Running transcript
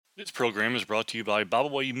This program is brought to you by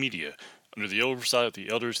Bible Way Media, under the oversight of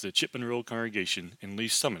the elders of the Chipman Road Congregation in Lee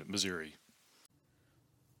Summit, Missouri.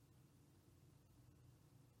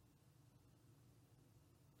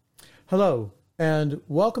 Hello, and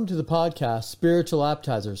welcome to the podcast, Spiritual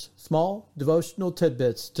Appetizers, small devotional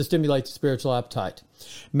tidbits to stimulate the spiritual appetite.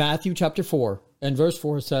 Matthew chapter 4 and verse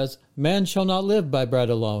 4 says, "Man shall not live by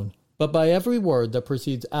bread alone, but by every word that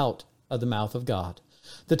proceeds out of the mouth of God."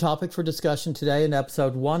 The topic for discussion today in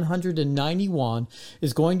episode 191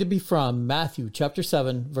 is going to be from Matthew chapter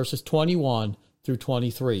 7, verses 21 through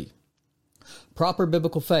 23. Proper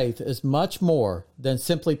biblical faith is much more than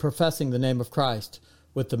simply professing the name of Christ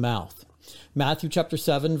with the mouth. Matthew chapter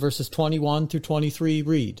 7, verses 21 through 23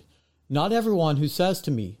 read, "Not everyone who says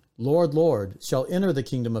to me, 'Lord, Lord,' shall enter the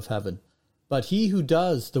kingdom of heaven, but he who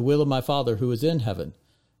does the will of my Father who is in heaven.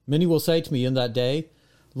 Many will say to me in that day,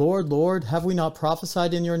 'Lord, Lord, have we not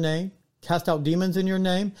prophesied in your name, cast out demons in your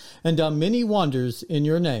name, and done many wonders in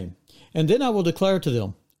your name?' And then I will declare to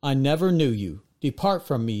them, 'I never knew you. Depart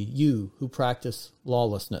from me, you who practice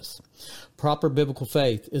lawlessness.'" Proper biblical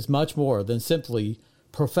faith is much more than simply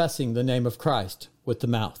professing the name of Christ with the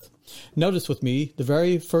mouth. Notice with me the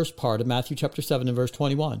very first part of Matthew chapter 7 and verse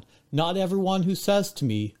 21. "Not everyone who says to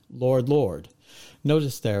me, 'Lord, Lord.'"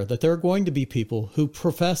 Notice there that there are going to be people who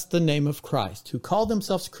profess the name of Christ, who call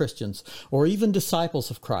themselves Christians or even disciples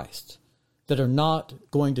of Christ, that are not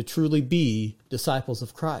going to truly be disciples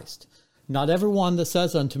of Christ. "Not everyone that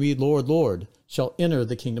says unto me, 'Lord, Lord,' shall enter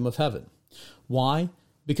the kingdom of heaven." Why?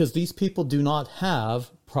 Because these people do not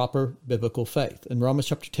have proper biblical faith. In Romans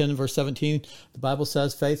chapter 10 and verse 17, the Bible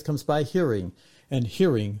says faith comes by hearing, and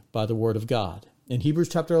hearing by the word of God. In Hebrews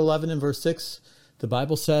chapter 11 and verse 6, the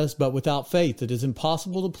Bible says, "But without faith it is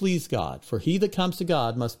impossible to please God, for he that comes to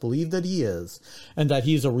God must believe that he is, and that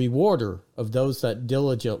he is a rewarder of those that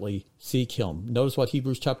diligently seek him." Notice what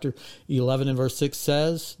Hebrews chapter 11 and verse 6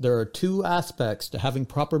 says. There are two aspects to having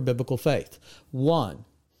proper biblical faith. One,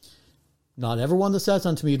 not everyone that says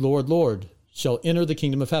unto me, "Lord, Lord," shall enter the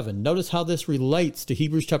kingdom of heaven. Notice how this relates to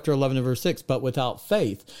Hebrews chapter 11 and verse 6. "But without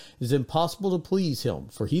faith it is impossible to please him.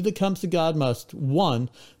 For he that comes to God must, one,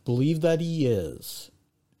 believe that he is."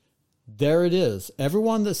 There it is.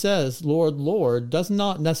 Everyone that says, "Lord, Lord," does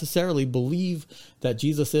not necessarily believe that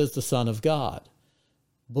Jesus is the Son of God.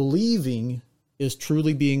 Believing is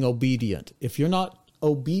truly being obedient. If you're not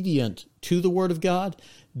obedient to the word of God,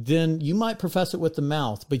 then you might profess it with the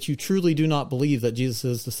mouth, but you truly do not believe that Jesus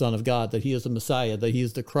is the Son of God, that he is the Messiah, that he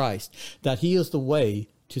is the Christ, that he is the way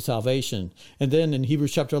to salvation. And then in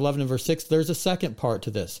Hebrews chapter 11 and verse 6, there's a second part to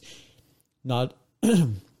this. Not,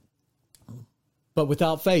 "But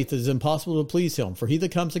without faith it is impossible to please him. For he that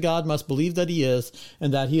comes to God must believe that he is,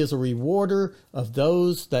 and that he is a rewarder of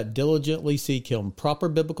those that diligently seek him." Proper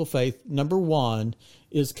biblical faith, number one,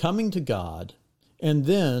 is coming to God, and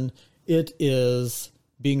then it is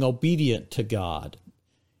being obedient to God.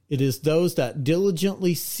 It is those that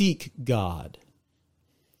diligently seek God,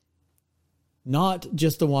 not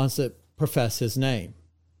just the ones that profess his name.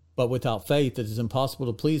 "But without faith it is impossible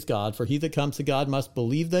to please God, for he that comes to God must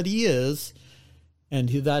believe that he is, and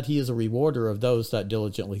that he is a rewarder of those that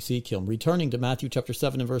diligently seek him." Returning to Matthew chapter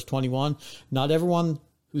 7 and verse 21, "Not everyone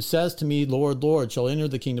who says to me, 'Lord, Lord,' shall enter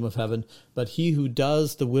the kingdom of heaven, but he who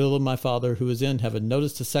does the will of my Father who is in heaven."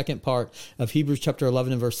 Notice the second part of Hebrews chapter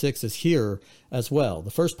 11 and verse 6 is here as well. The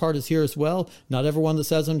first part is here as well. "Not everyone that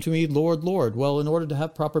says unto me, 'Lord, Lord.'" Well, in order to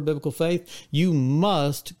have proper biblical faith, you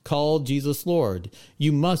must call Jesus Lord.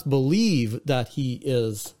 You must believe that he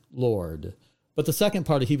is Lord. But the second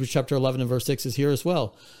part of Hebrews chapter 11 and verse 6 is here as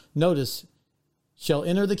well. Notice, "Shall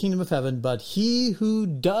enter the kingdom of heaven, but he who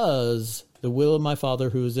does the will of my Father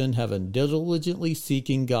who is in heaven," diligently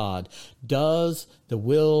seeking God, does the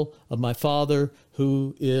will of my Father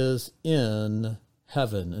who is in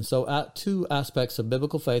heaven. And so two aspects of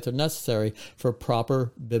biblical faith are necessary for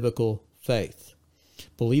proper biblical faith.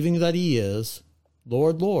 Believing that he is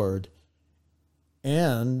Lord, Lord,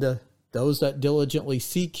 and those that diligently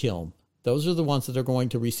seek him. Those are the ones that are going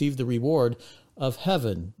to receive the reward of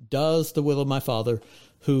heaven. Does the will of my Father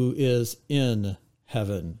who is in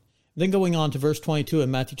heaven. Then going on to verse 22 in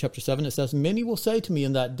Matthew chapter 7, it says, "Many will say to me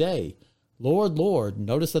in that day, 'Lord, Lord.'"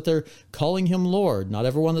 Notice that they're calling him Lord. "Not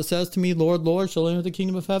everyone that says to me, 'Lord, Lord,' shall enter the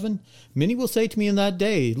kingdom of heaven. Many will say to me in that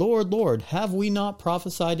day, 'Lord, Lord, have we not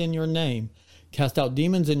prophesied in your name, cast out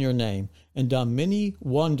demons in your name, and done many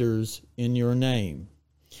wonders in your name?'"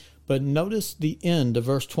 But notice the end of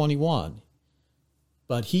verse 21.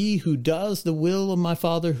 "But he who does the will of my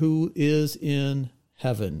Father who is in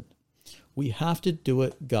heaven." We have to do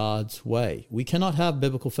it God's way. We cannot have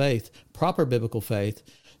biblical faith, proper biblical faith,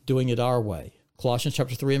 doing it our way. Colossians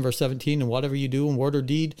chapter 3 and verse 17, and whatever you do in word or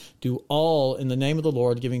deed, do all in the name of the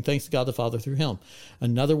Lord, giving thanks to God the Father through him.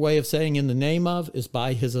 Another way of saying in the name of is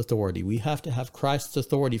by his authority. We have to have Christ's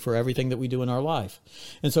authority for everything that we do in our life.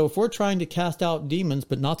 And so if we're trying to cast out demons,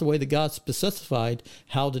 but not the way that God specified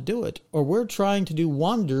how to do it, or we're trying to do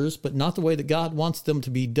wonders, but not the way that God wants them to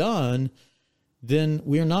be done, then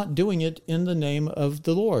we are not doing it in the name of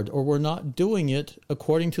the Lord, or we're not doing it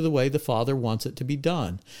according to the way the Father wants it to be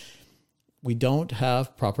done. We don't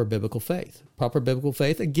have proper biblical faith. Proper biblical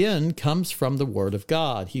faith, again, comes from the Word of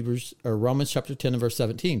God. Romans chapter 10 and verse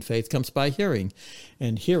 17. Faith comes by hearing,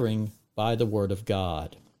 and hearing by the Word of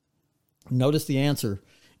God. Notice the answer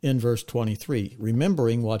in verse 23,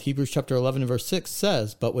 remembering what Hebrews chapter 11 and verse 6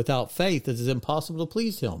 says, but without faith it is impossible to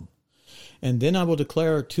please him. And then I will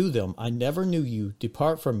declare to them, I never knew you.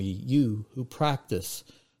 Depart from me, you who practice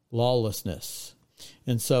lawlessness.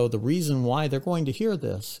 And so the reason why they're going to hear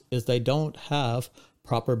this is they don't have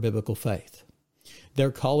proper biblical faith.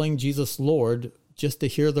 They're calling Jesus Lord just to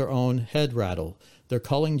hear their own head rattle. They're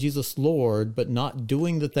calling Jesus Lord, but not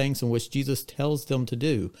doing the things in which Jesus tells them to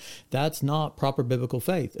do. That's not proper biblical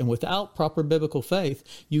faith. And without proper biblical faith,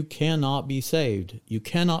 you cannot be saved. You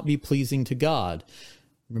cannot be pleasing to God.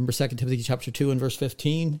 Remember 2 Timothy chapter 2 and verse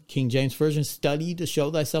 15, King James Version, study to show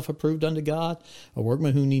thyself approved unto God, a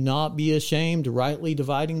workman who need not be ashamed, rightly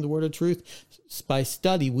dividing the word of truth. By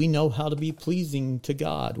study, we know how to be pleasing to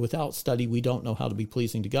God. Without study, we don't know how to be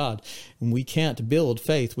pleasing to God. And we can't build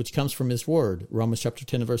faith, which comes from his word. Romans chapter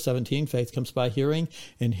 10 and verse 17, faith comes by hearing,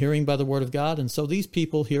 and hearing by the word of God. And so these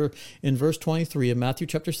people here in verse 23 of Matthew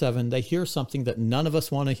chapter 7, they hear something that none of us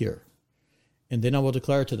want to hear. And then I will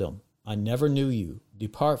declare to them, I never knew you.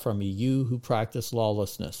 Depart from me, you who practice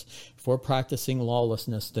lawlessness. If we're practicing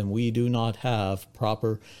lawlessness, then we do not have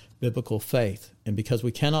proper biblical faith. And because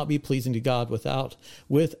we cannot be pleasing to God without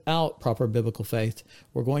proper biblical faith,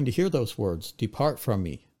 we're going to hear those words, depart from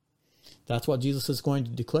me. That's what Jesus is going to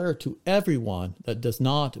declare to everyone that does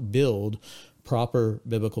not build proper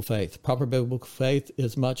biblical faith. Proper biblical faith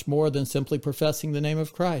is much more than simply professing the name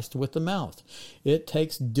of Christ with the mouth. It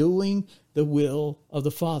takes doing the will of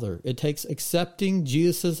the Father. It takes accepting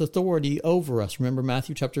Jesus' authority over us. Remember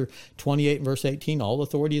Matthew chapter 28 and verse 18, all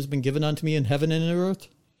authority has been given unto me in heaven and in earth.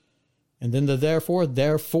 And then the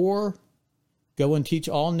therefore, go and teach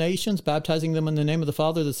all nations, baptizing them in the name of the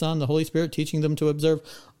Father, the Son, the Holy Spirit, teaching them to observe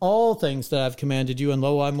all things that I have commanded you, and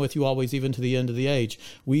lo, I'm with you always, even to the end of the age.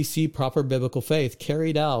 We see proper biblical faith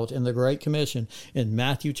carried out in the Great Commission in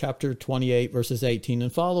Matthew chapter 28, verses 18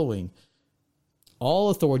 and following.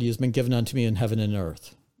 All authority has been given unto me in heaven and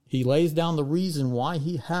earth. He lays down the reason why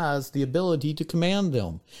he has the ability to command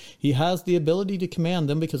them. He has the ability to command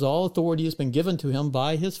them because all authority has been given to him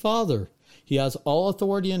by his Father. He has all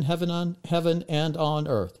authority in heaven and on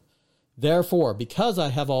earth. Therefore, because I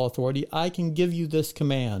have all authority, I can give you this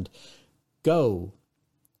command. Go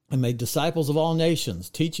and make disciples of all nations,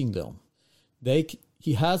 teaching them.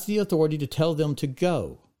 He has the authority to tell them to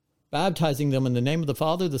go, baptizing them in the name of the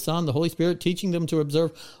Father, the Son, the Holy Spirit, teaching them to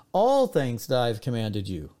observe all things that I have commanded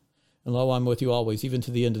you. And lo, I'm with you always, even to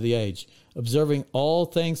the end of the age. Observing all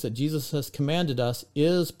things that Jesus has commanded us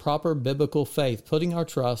is proper biblical faith, putting our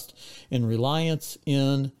trust and reliance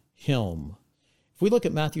in him. If we look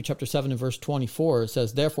at Matthew chapter 7 and verse 24, it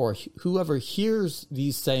says, therefore, whoever hears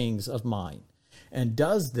these sayings of mine and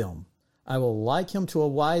does them, I will like him to a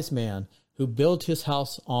wise man who built his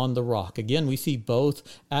house on the rock. Again, we see both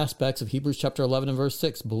aspects of Hebrews chapter 11 and verse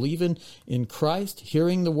 6. Believing in Christ,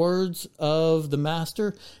 hearing the words of the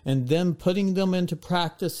Master, and then putting them into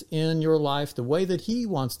practice in your life the way that he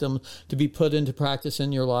wants them to be put into practice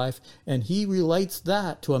in your life. And he relates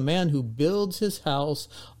that to a man who builds his house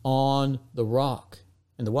on the rock.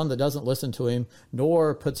 And the one that doesn't listen to him,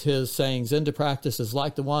 nor puts his sayings into practice, is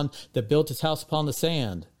like the one that built his house upon the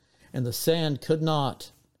sand. And the sand could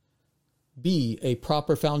not be a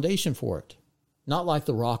proper foundation for it. Not like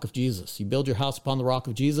the rock of Jesus. You build your house upon the rock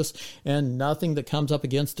of Jesus, and nothing that comes up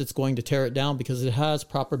against it's going to tear it down because it has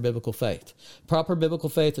proper biblical faith. Proper biblical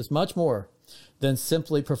faith is much more than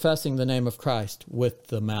simply professing the name of Christ with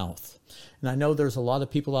the mouth. And I know there's a lot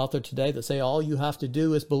of people out there today that say all you have to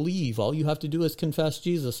do is believe, all you have to do is confess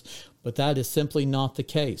Jesus, but that is simply not the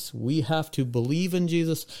case. We have to believe in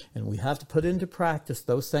Jesus, and we have to put into practice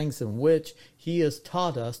those things in which he has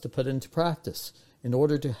taught us to put into practice in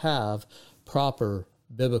order to have proper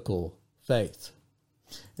biblical faith.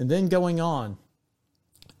 And then going on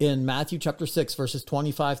In Matthew chapter 6, verses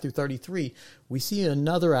 25 through 33, we see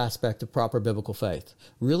another aspect of proper biblical faith.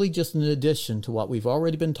 Really just in addition to what we've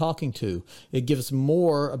already been talking to, it gives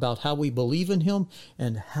more about how we believe in him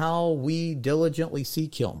and how we diligently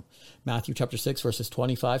seek him. Matthew chapter 6, verses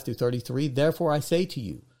 25 through 33, "Therefore I say to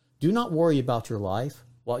you, do not worry about your life,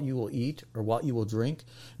 what you will eat or what you will drink,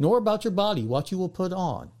 nor about your body, what you will put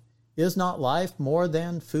on. Is not life more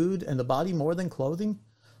than food and the body more than clothing?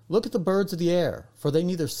 Look at the birds of the air, for they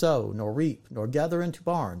neither sow nor reap nor gather into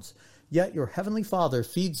barns, yet your heavenly Father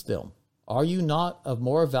feeds them. Are you not of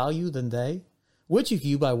more value than they? Which of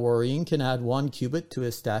you by worrying can add 1 cubit to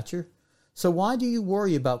his stature? So why do you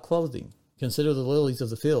worry about clothing? Consider the lilies of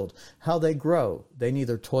the field, how they grow. They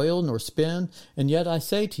neither toil nor spin, and yet I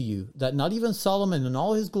say to you that not even Solomon in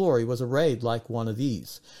all his glory was arrayed like one of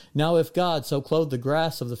these. Now if God so clothed the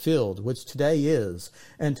grass of the field, which today is,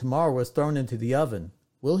 and tomorrow is thrown into the oven,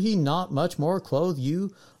 will he not much more clothe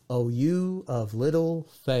you, O you of little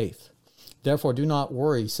faith? Therefore do not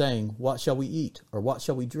worry, saying, what shall we eat, or what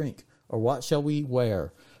shall we drink, or what shall we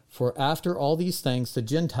wear? For after all these things the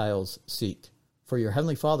Gentiles seek. For your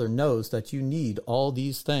heavenly Father knows that you need all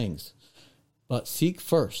these things. But seek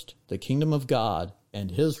first the kingdom of God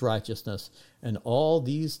and his righteousness, and all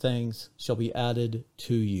these things shall be added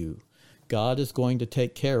to you." God is going to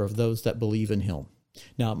take care of those that believe in him.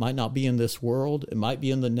 Now, it might not be in this world. It might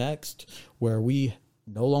be in the next, where we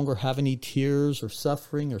no longer have any tears or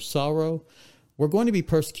suffering or sorrow. We're going to be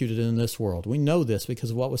persecuted in this world. We know this because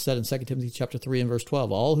of what was said in 2 Timothy chapter 3 and verse 12.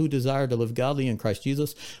 All who desire to live godly in Christ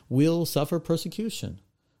Jesus will suffer persecution.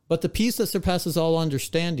 But the peace that surpasses all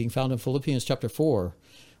understanding, found in Philippians chapter 4,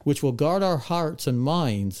 which will guard our hearts and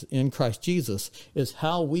minds in Christ Jesus, is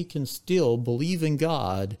how we can still believe in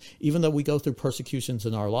God even though we go through persecutions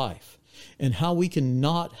in our life, and how we can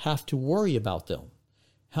not have to worry about them,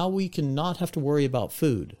 how we can not have to worry about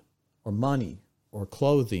food or money or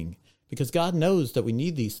clothing, because God knows that we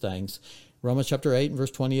need these things. Romans chapter 8 and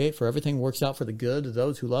verse 28, "For everything works out for the good of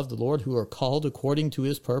those who love the Lord, who are called according to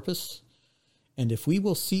his purpose." And if we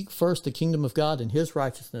will seek first the kingdom of God and his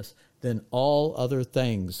righteousness, then all other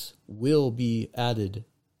things will be added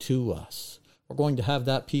to us. We're going to have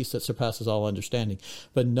that peace that surpasses all understanding.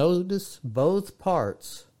 But notice both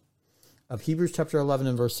parts of Hebrews chapter 11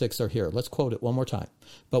 and verse 6 are here. Let's quote it one more time.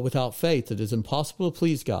 "But without faith it is impossible to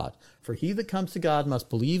please God. For he that comes to God must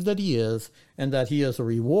believe that he is, and that he is a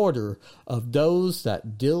rewarder of those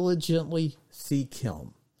that diligently seek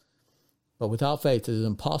him." But without faith it is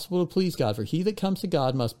impossible to please God. For he that comes to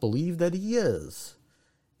God must believe that he is.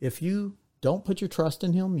 If you don't put your trust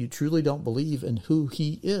in him, you truly don't believe in who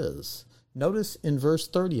he is. Notice in verse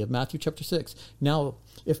 30 of Matthew chapter 6, "Now,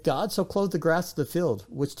 if God so clothe the grass of the field,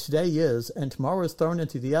 which today is, and tomorrow is thrown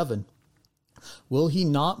into the oven, will he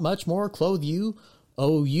not much more clothe you,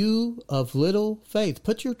 O you of little faith?"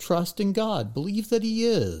 Put your trust in God. Believe that he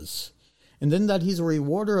is. And then that he's a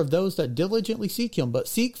rewarder of those that diligently seek him. But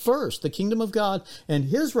seek first the kingdom of God and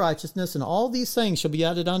his righteousness, and all these things shall be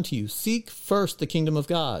added unto you. Seek first the kingdom of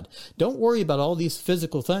God. Don't worry about all these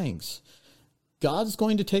physical things. God's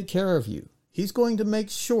going to take care of you. He's going to make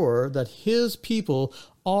sure that his people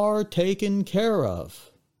are taken care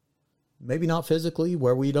of. Maybe not physically,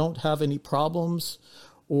 where we don't have any problems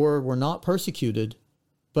or we're not persecuted,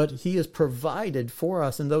 but he has provided for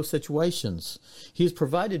us in those situations. He's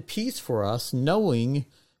provided peace for us, knowing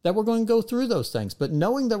that we're going to go through those things, but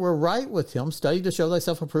knowing that we're right with him. Study to show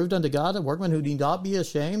thyself approved unto God, a workman who need not be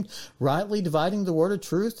ashamed, rightly dividing the word of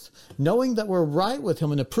truth, knowing that we're right with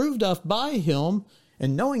him and approved of by him,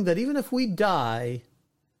 and knowing that even if we die,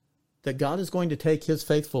 that God is going to take his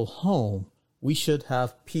faithful home. We should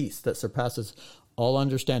have peace that surpasses all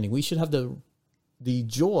understanding. We should have the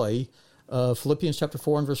joy of Philippians chapter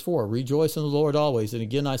 4 and verse 4. "Rejoice in the Lord always." And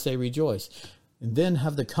again, I say rejoice. And then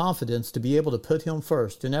have the confidence to be able to put him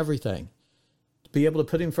first in everything, to be able to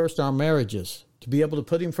put him first in our marriages, to be able to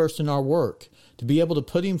put him first in our work, to be able to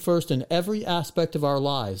put him first in every aspect of our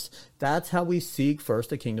lives. That's how we seek first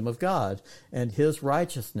the kingdom of God and his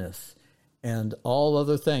righteousness, and all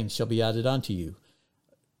other things shall be added unto you.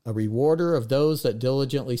 A rewarder of those that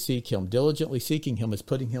diligently seek him. Diligently seeking him is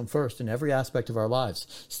putting him first in every aspect of our lives,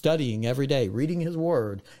 studying every day, reading his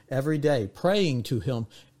word every day, praying to him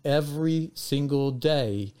every single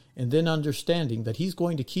day, and then understanding that he's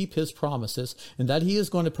going to keep his promises and that he is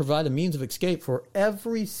going to provide a means of escape for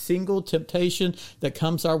every single temptation that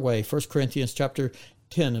comes our way. 1 Corinthians chapter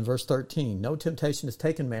 10 and verse 13. "No temptation has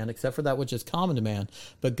taken man except for that which is common to man.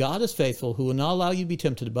 But God is faithful, who will not allow you to be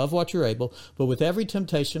tempted above what you're able, but with every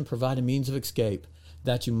temptation provide a means of escape,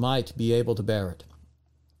 that you might be able to bear it."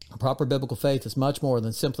 Proper biblical faith is much more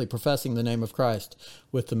than simply professing the name of Christ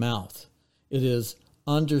with the mouth. It is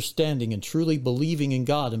understanding and truly believing in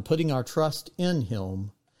God and putting our trust in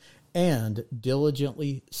Him and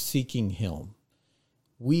diligently seeking Him.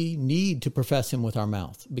 We need to profess Him with our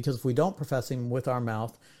mouth, because if we don't profess Him with our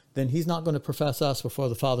mouth, then He's not going to profess us before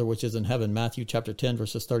the Father which is in heaven, Matthew chapter 10,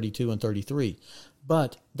 verses 32 and 33.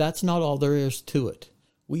 But that's not all there is to it.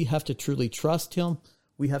 We have to truly trust Him.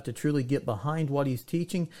 We have to truly get behind what He's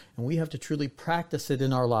teaching, and we have to truly practice it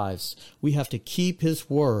in our lives. We have to keep His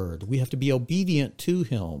word. We have to be obedient to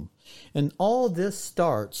Him. And all this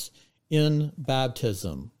starts in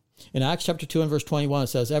baptism. In Acts chapter 2 and verse 21, it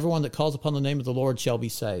says, everyone that calls upon the name of the Lord shall be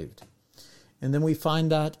saved. And then we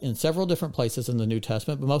find that in several different places in the New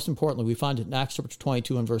Testament, but most importantly, we find it in Acts chapter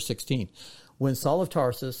 22 and verse 16. When Saul of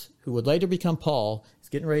Tarsus, who would later become Paul, is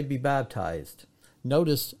getting ready to be baptized,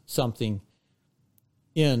 notice something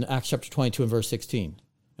in Acts chapter 22 and verse 16.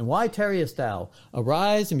 And why tarriest thou?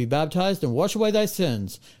 Arise and be baptized and wash away thy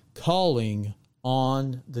sins, calling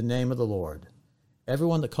on the name of the Lord.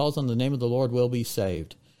 Everyone that calls on the name of the Lord will be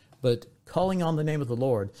saved. But calling on the name of the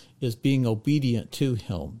Lord is being obedient to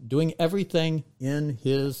Him, doing everything in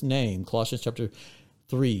His name. Colossians chapter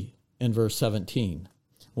 3 and verse 17.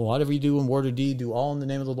 Well, whatever you do in word or deed, do all in the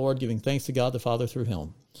name of the Lord, giving thanks to God the Father through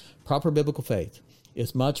Him. Proper biblical faith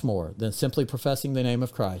is much more than simply professing the name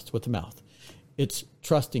of Christ with the mouth. It's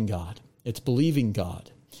trusting God. It's believing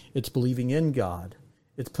God. It's believing in God.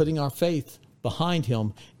 It's putting our faith behind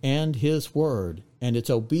Him and His word, and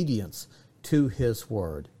it's obedience to His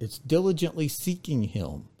word. It's diligently seeking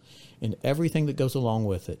Him and everything that goes along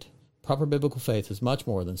with it. Proper biblical faith is much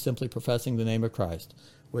more than simply professing the name of Christ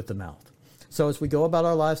with the mouth. So as we go about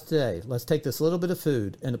our lives today, let's take this little bit of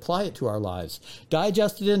food and apply it to our lives,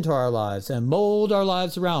 digest it into our lives, and mold our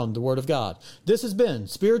lives around the Word of God. This has been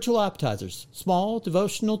Spiritual Appetizers, small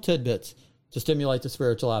devotional tidbits to stimulate the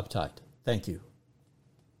spiritual appetite. Thank you.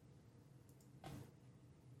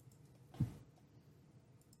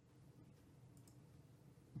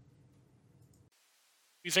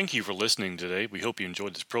 We thank you for listening today. We hope you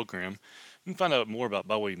enjoyed this program. You can find out more about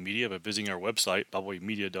Byway Media by visiting our website,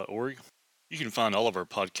 bywaymedia.org. You can find all of our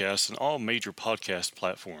podcasts on all major podcast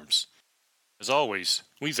platforms. As always,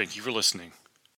 we thank you for listening.